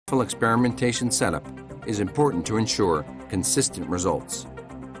careful experimentation setup is important to ensure consistent results.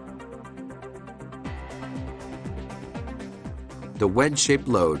 The wedge-shaped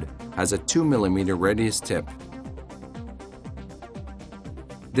load has a 2 mm radius tip.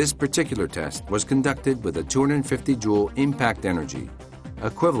 This particular test was conducted with a 250 joule impact energy,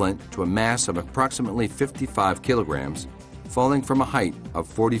 equivalent to a mass of approximately 55 kilograms, falling from a height of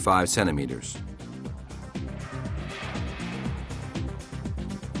 45 centimeters.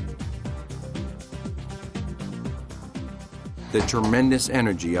 The tremendous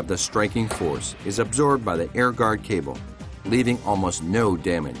energy of the striking force is absorbed by the Airguard cable, leaving almost no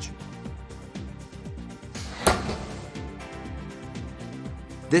damage.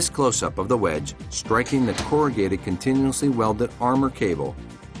 This close-up of the wedge striking the corrugated continuously welded armor cable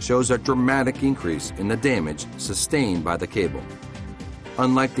shows a dramatic increase in the damage sustained by the cable.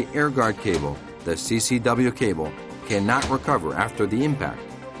 Unlike the Airguard cable, the CCW cable cannot recover after the impact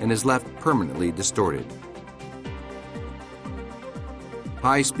and is left permanently distorted.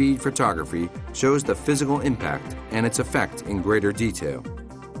 High-speed photography shows the physical impact and its effect in greater detail.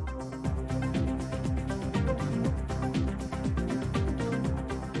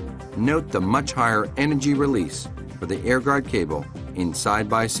 Note the much higher energy release for the Airguard cable in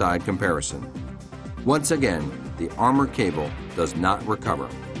side-by-side comparison. Once again, the armor cable does not recover.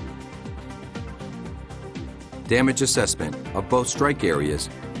 Damage assessment of both strike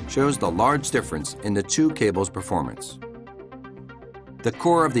areas shows the large difference in the two cables' performance. The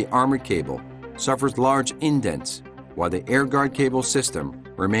core of the armored cable suffers large indents, while the Airguard cable system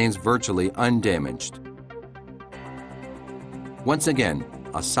remains virtually undamaged. Once again,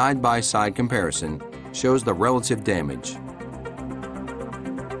 a side-by-side comparison shows the relative damage.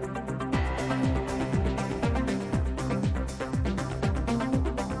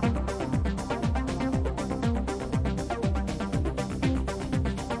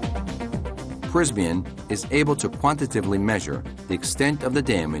 Prysmian is able to quantitatively measure the extent of the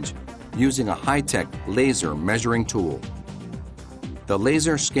damage using a high-tech laser measuring tool. The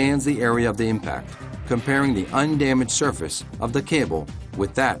laser scans the area of the impact, comparing the undamaged surface of the cable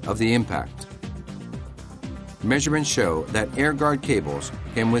with that of the impact. Measurements show that Airguard cables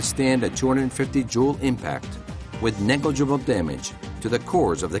can withstand a 250 joule impact with negligible damage to the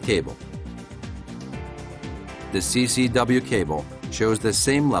cores of the cable. The CCW cable shows the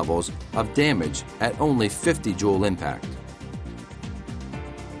same levels of damage at only 50 joule impact.